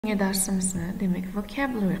Darsimizni demak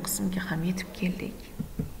vocabulary qismiga ham yetib keldik.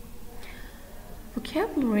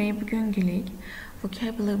 Vocabulary bugungilik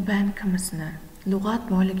vocabulary bankimizni, lug'at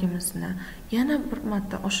boyligimizni yana bir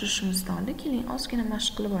marta oshirishimizdan oldin keling ozgina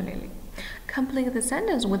mashq qilib olaylik. Complete the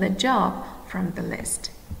sentence with a job from the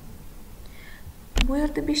list. Bu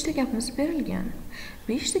yerda 5 ta gapimiz berilgan.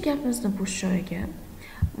 5 ta gapimizni bo'sh joyiga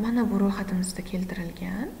mana bu ro'yxatimizda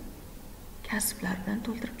keltirilgan kasblar bilan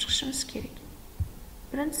to'ldirib chiqishimiz kerak.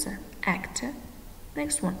 Birinchisi actor,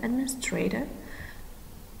 next one administrator,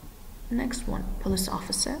 next one police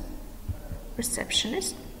officer,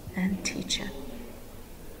 receptionist and teacher.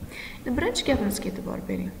 Birinchi gapimizga e'tibor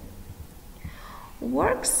bering.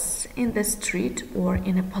 Works in the street or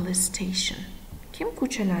in a police station. Kim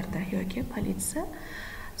ko'chalarda yoki politsiya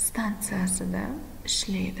stansiyasida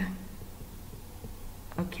ishlaydi?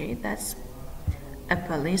 Okay, that's a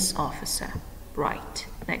police officer. Right.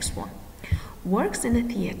 Next one. Works in a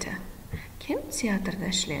theater. Kim teatrda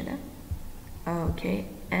ishlaydi? Okay,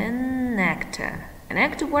 an actor. An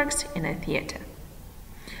actor works in a theater.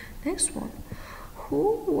 Next one. Who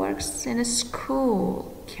works in a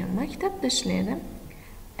school? Kim maktabda ishlaydi?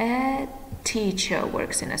 A teacher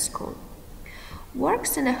works in a school.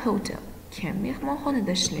 Works in a hotel. Kim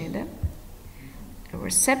mehmonxonada ishlaydi? A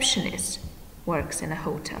receptionist works in a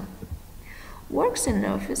hotel. Works in an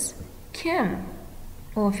office. Kim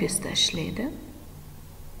ofisda ishlaydi?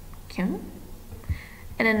 Kim?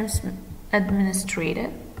 An administrator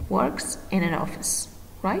works in an office.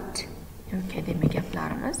 Right? Okay, demak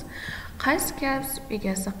gaplarimiz qaysi kasb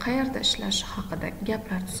egasi qayerda ishlashi haqida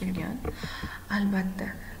gaplar tuzilgan. Albatta,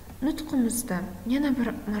 nutqimizda yana bir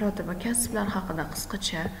marotaba kasblar haqida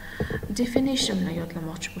qisqacha definition bilan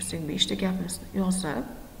yodlamoqchi bo'lsak, 5 ta gapimizni yozib,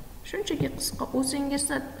 shunchaki qisqa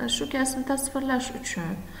o'zingizni shu kasbni tasvirlash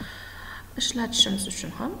uchun ishlatishimiz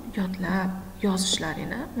uchun ham yodlab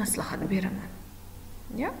yozishlarini maslahat beraman.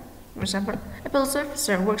 Yeah? For example, a police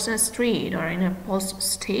officer works in a street or in a police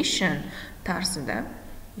station tarzida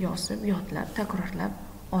yozib, yodlab, takrorlab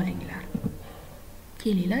olinglar.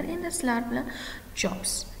 Kelinglar endi sizlar bilan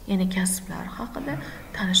jobs, ya'ni kasblar haqida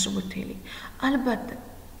tanishib o'taylik. Albatta,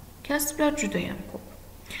 kasblar juda ham ko'p.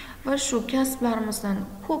 Va shu kasblarimizdan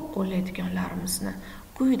ko'p qo'llaydiganlarimizni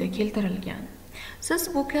quyida keltirilgan. Siz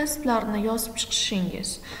bu kasblarni yozib chiqishingiz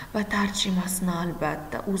va tarjimasini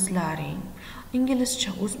albatta o'zlaring,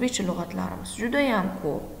 inglizcha, o'zbekcha lug'atlarimiz juda ham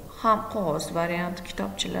ko'p. Ham qog'oz varianti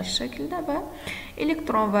kitobchalar shaklida va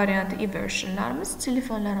elektron varianti e-versionlarimiz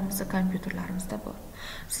telefonlarimizda, kompyuterlarimizda bor.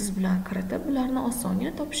 Siz bilan kiritib bularni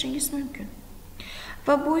osongina topishingiz mumkin.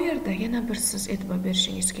 Va bu yerda yana bir siz e'tibor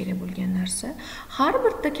berishingiz kerak bo'lgan narsa, har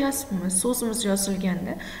bitta kasbimiz so'zimiz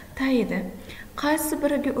yozilganda tagida qaysi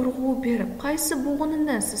biriga urg'u berib, qaysi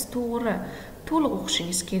bo'g'inidan siz to'liq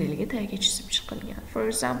o'qishingiz kerakligi tagiga chizib chiqilgan. For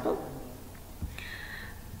example,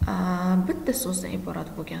 bitta so'zdan iborat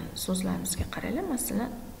bo'lgan so'zlarimizga qaraylik.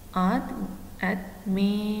 Masalan,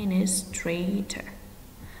 administrator.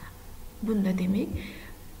 Bunda demak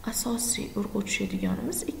asosiy urg'u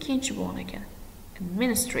tushadiganimiz ikkinchi bo'g'in ekan.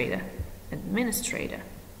 Administrator.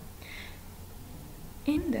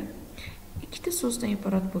 Endi ikkita so'zdan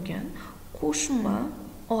iborat bo'lgan qo'shma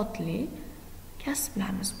otli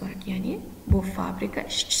kasblarimiz bor, ya'ni bu fabrika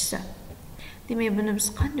ishchisi. Demak, buni biz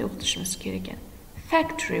qanday o'qitishimiz kerak ekan?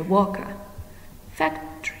 Factory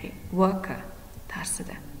worker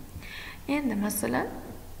tarzida. Endi masalan,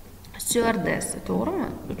 stewardess, to'g'rimi?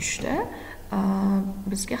 Uchishda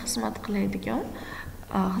bizga xizmat qiladigan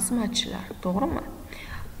xizmatchilar, to'g'rimi?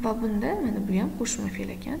 Va bunda mana bu ham qo'shma fe'l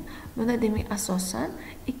ekan. Bunda demak asosan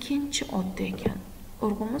ikkinchi odda ekan.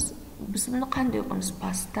 Urg'umiz biz buni qanday o'qimiz?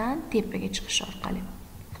 Pastdan tepaga chiqish orqali.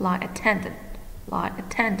 Flight attendant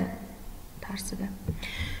tarzida.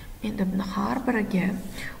 Endi buni har biriga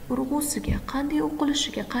urg'usiga, qanday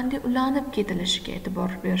o'qilishiga, qanday ulanib ketilishiga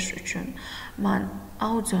e'tibor berish uchun men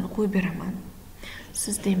audioni qo'yib beraman.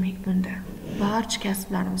 Siz demak bunda barcha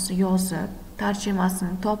kasblarimizni yozib,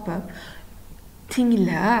 tarjimasini topib,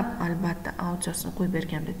 tinglab, albatta audiosini qo'yib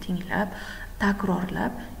berganda tinglab,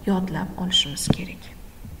 takrorlab, yodlab olishimiz kerak.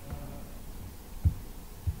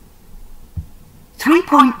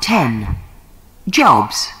 3.10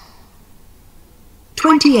 Jobs.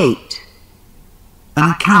 28. An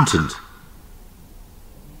accountant.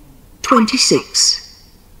 26.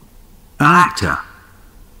 An actor.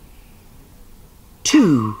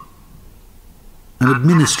 2. An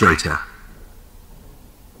administrator.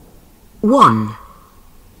 1.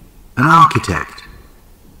 An architect.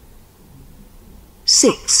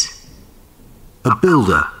 6. A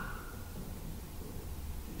builder.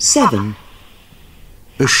 7.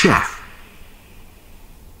 A chef.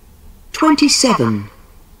 27.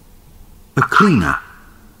 A cleaner.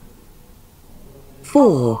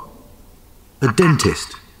 4, A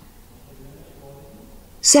dentist.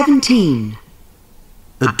 17,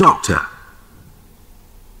 A doctor.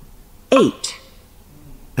 8,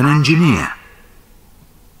 An engineer.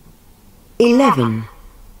 11,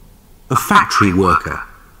 A factory worker.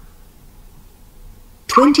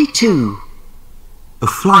 22, A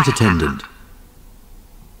flight attendant.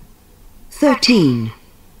 13,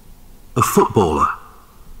 A footballer.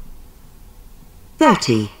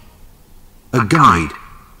 30, A guide.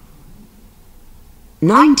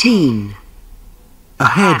 19, A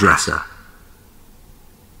hairdresser.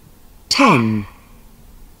 10,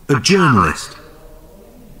 A journalist.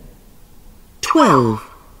 12,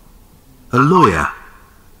 A lawyer.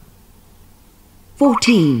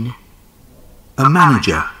 14, A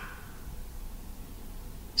manager.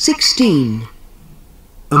 16,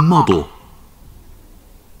 A model.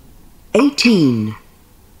 18,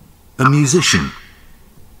 A musician.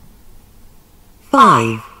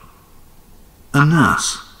 5, A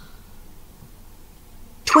nurse.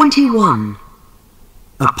 21,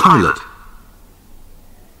 A pilot.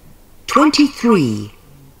 23,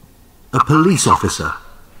 A police officer.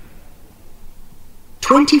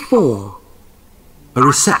 24, A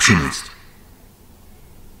receptionist.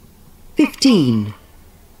 15,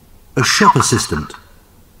 A shop assistant.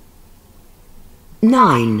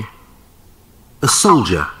 9, A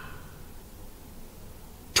soldier.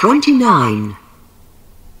 29,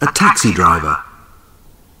 A taxi driver.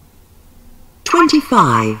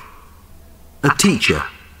 25, A teacher.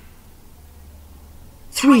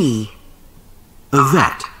 3, A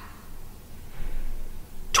vet.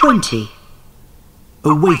 20,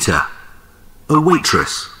 A waiter. A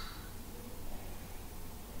waitress.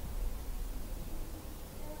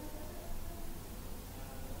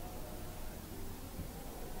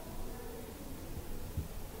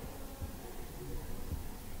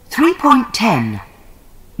 Three point 10.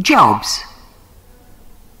 Jobs.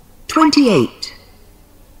 28,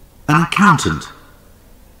 An accountant.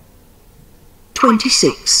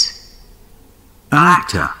 26, An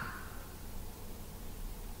actor.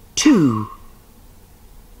 2,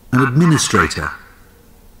 An administrator.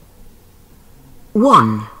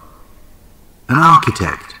 1, An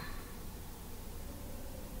architect.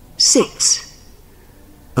 6,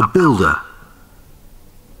 A builder.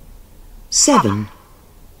 7,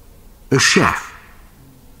 A chef.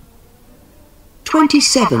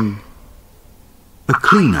 27, A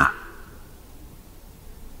cleaner.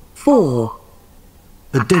 4,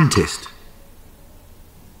 A dentist.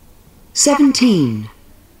 17,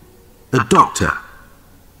 A doctor.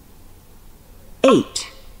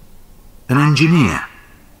 8, An engineer.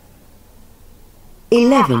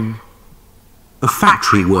 11, A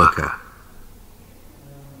factory worker.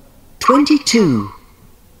 22,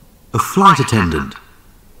 A flight attendant.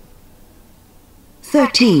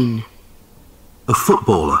 13, A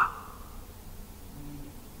footballer.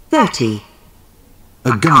 30,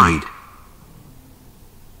 A guide.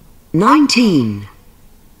 19,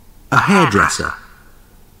 A hairdresser.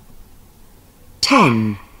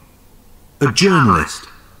 10, A journalist.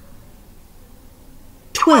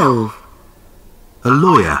 12, A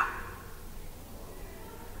lawyer.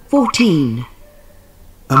 14,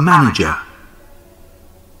 A manager.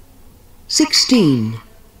 16,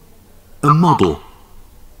 A model.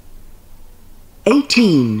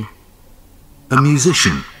 18, A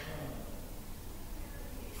musician.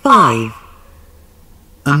 5,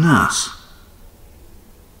 A nurse.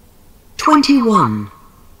 21,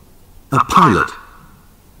 A pilot.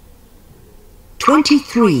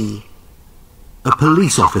 23, A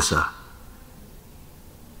police officer.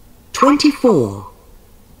 24,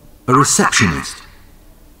 A receptionist.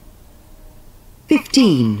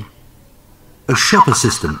 15, A shop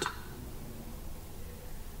assistant.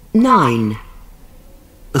 9,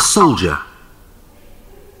 A soldier.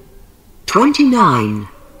 29,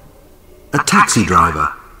 A taxi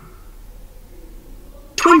driver.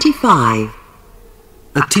 25,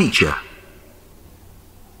 A teacher.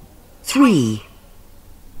 3,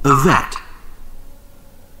 A vet.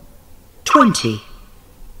 20,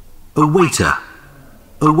 A waiter.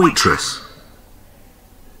 A waitress.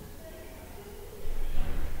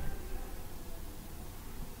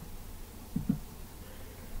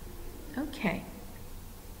 Okay.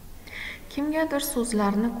 Kimgadir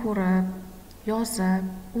so'zlarni ko'rib, yozib,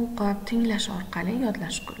 o'qib, tinglash orqali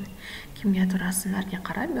yodlash kerak. Kimgadir rasmlarga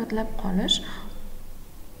qarab yodlab qolish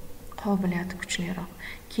qobiliyati kuchliroq.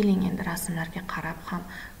 Keling endi rasmlarga qarab ham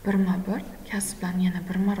birma-bir kasblarni yana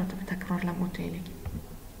bir marotaba takrorlab o'taylik.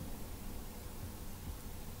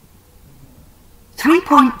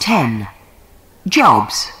 3.10.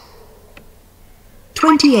 Jobs.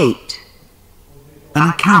 28, An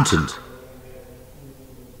accountant.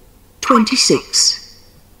 26,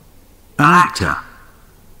 An actor.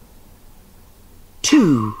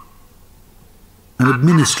 2, An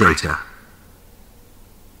administrator.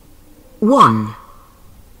 1,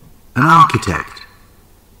 An architect.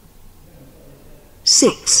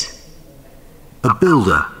 6, A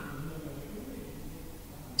builder.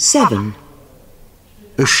 7,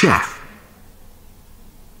 A chef.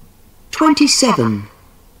 27,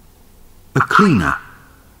 A cleaner.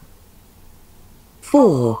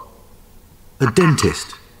 4, A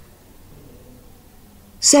dentist.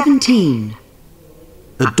 17,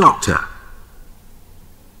 A doctor.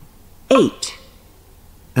 8,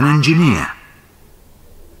 An engineer.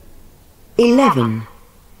 11,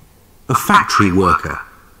 A factory worker.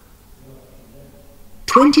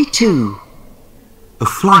 22, A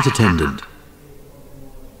flight attendant.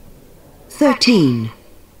 13,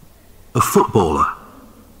 A footballer.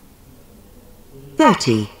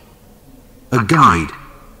 30, A guide.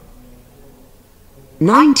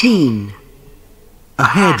 19, A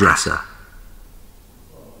hairdresser.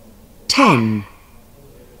 10,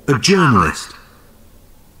 A journalist.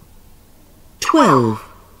 12,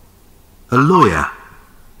 A lawyer.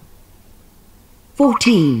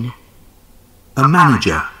 14, A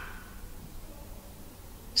manager.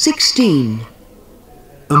 16,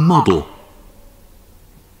 A model.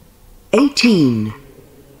 18,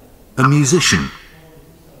 A musician.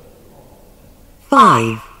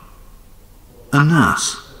 5, A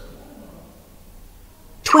nurse.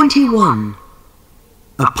 21,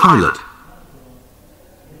 A pilot.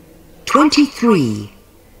 23,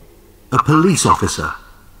 A police officer.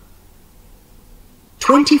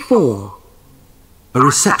 24, A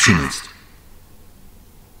receptionist.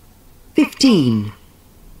 15,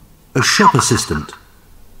 A shop assistant.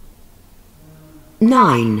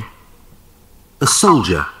 9, A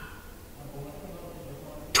soldier.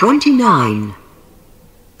 29,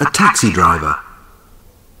 A taxi driver.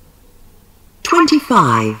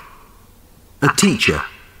 25, A teacher.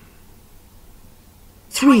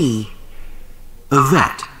 3, A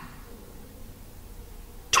vet.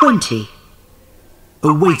 20,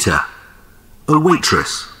 A waiter. A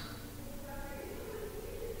waitress.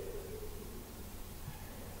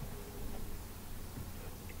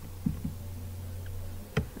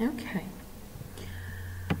 Okay.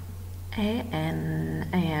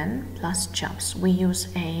 an plus jobs. We use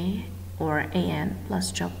a or an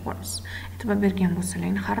plus job words. E'tibor bergan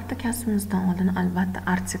bo'lsalaring, har bitta kasbimizdan oldin albatta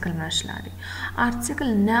artikel bilan ishladik.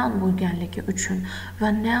 Artikel noun bo'lganligi uchun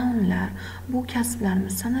va nounlar bu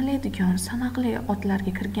kasblarimiz sanaladigan, sanoqli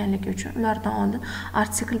otlarga kirganligi uchun ulardan oldin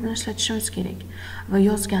artikel bilan ishlatishimiz kerak. Va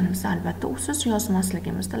yozganimizda albatta usiz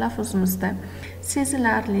yozmasligimiz, talaffuzimizda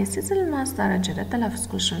sezilarli, sezilmas darajada talaffuz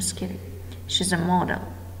qilishimiz kerak. She's a model,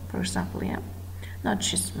 for example, yeah? Not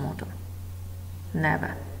she's model.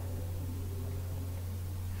 Never.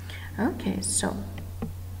 Okay, so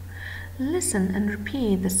listen and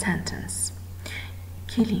repeat the sentence.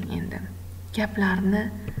 Keling endi.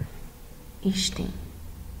 Gaplarni eshiting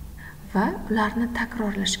va ularni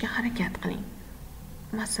takrorlashga harakat qiling.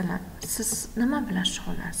 Masalan, siz nima bilan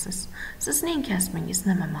shug'ullanasiz? Sizning kasbingiz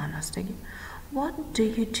nima ma'nosidagi? What do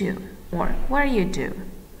you do? Or what do you do?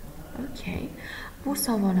 Okay. Bu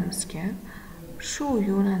savolimizga shu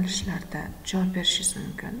yo'nalishlarda javob berishingiz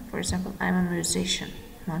mumkin. For example, I'm a musician.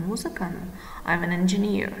 Man musikanman. I'm an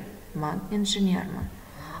engineer. Man injenerman.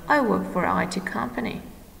 I work for IT company.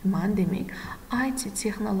 Man demak IT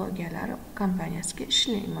texnologiyalari kompaniyasiga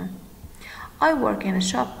ishlayman. I work in a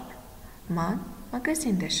shop. Man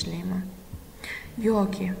magazinda ishlayman.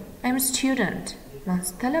 Yoki I'm a student. Man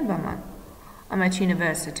talabaman. I'm at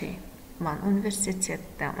university. Man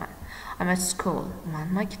universitetdaman. I'm at school. Man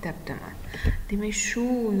maktabdaman. Demak shu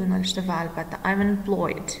yo'nalishda va albatta I'm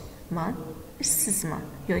employed. Man ishsizman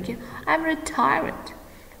yoki I'm retired.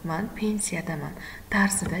 Man pensiyadaman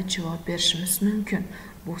tarzida javob berishimiz mumkin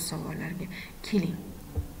bu savollarga. Keling.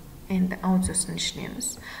 Endi audiosini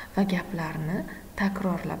ishlaymiz va gaplarni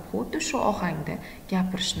takrorlab xuddi shu ohangda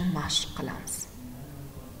gapirishni mashq qilamiz.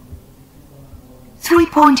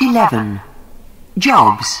 3.11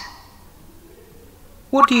 Jobs.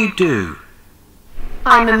 What do you do?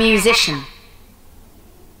 I'm a musician.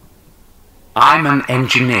 I'm an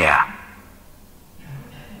engineer.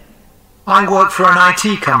 I work for an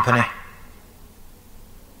IT company.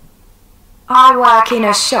 I work in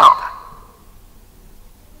a shop.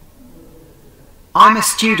 I'm a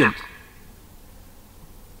student.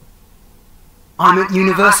 I'm at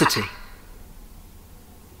university.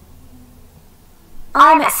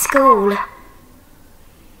 I'm at school.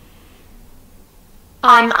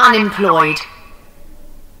 I'm unemployed.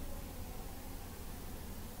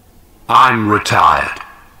 I'm retired.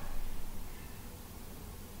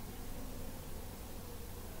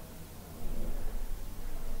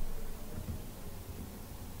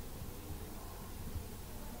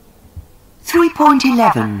 Three point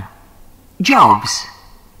 11. Jobs.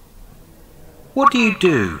 What do you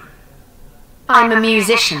do? I'm a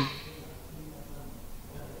musician.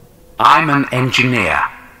 I'm an engineer.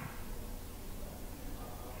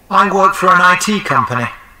 I work for an IT company.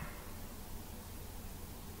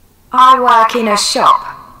 I work in a shop.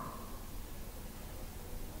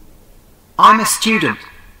 I'm a student.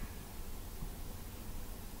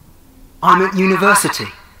 I'm at university.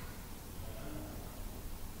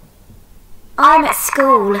 I'm at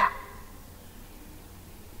school.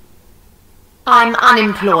 I'm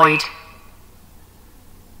unemployed.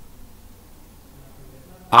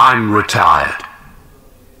 I'm retired.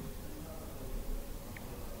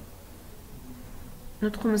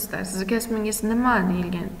 Nutqimizda sizga ismingiz nima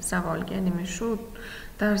deyilgan savolga, demak shu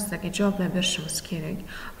darsdagi javoblar berishimiz kerak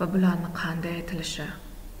va bularni qanday aytilishi,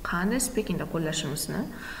 qanday speakingda qo'llashimizni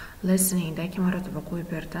listeningda 2 marotaba qo'yib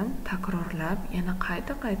berdim. Takrorlab, yana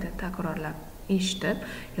qayta takrorlab eshitib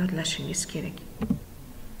yodlashingiz kerak.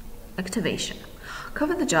 Activation.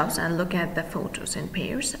 Cover the jobs and look at the photos in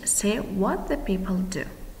pairs. Say what the people do.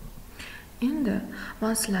 Endi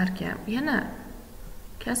men sizlarga yana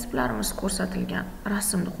kasblarimiz ko'rsatilgan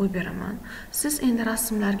rasmni qo'yib beraman. Siz endi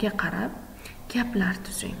rasmlarga qarab gaplar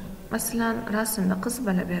tuzing. Masalan, rasmda qiz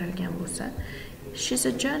bola berilgan bo'lsa, she's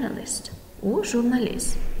a journalist. U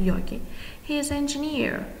jurnalist yoki he is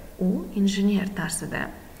engineer. U injener tarzida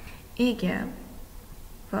ega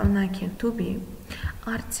va undan keyin to be,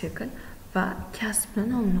 artikel va kasbni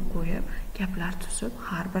nomini qo'yib, gaplar tuzib,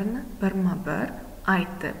 har birini birma-bir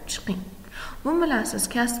aytib chiqing. Bu bilan siz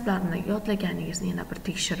kasblarni yodlaganingizni yana bir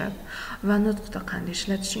tekshirib va nutqda qanday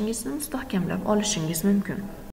ishlatishingizni mustahkamlab olishingiz mumkin.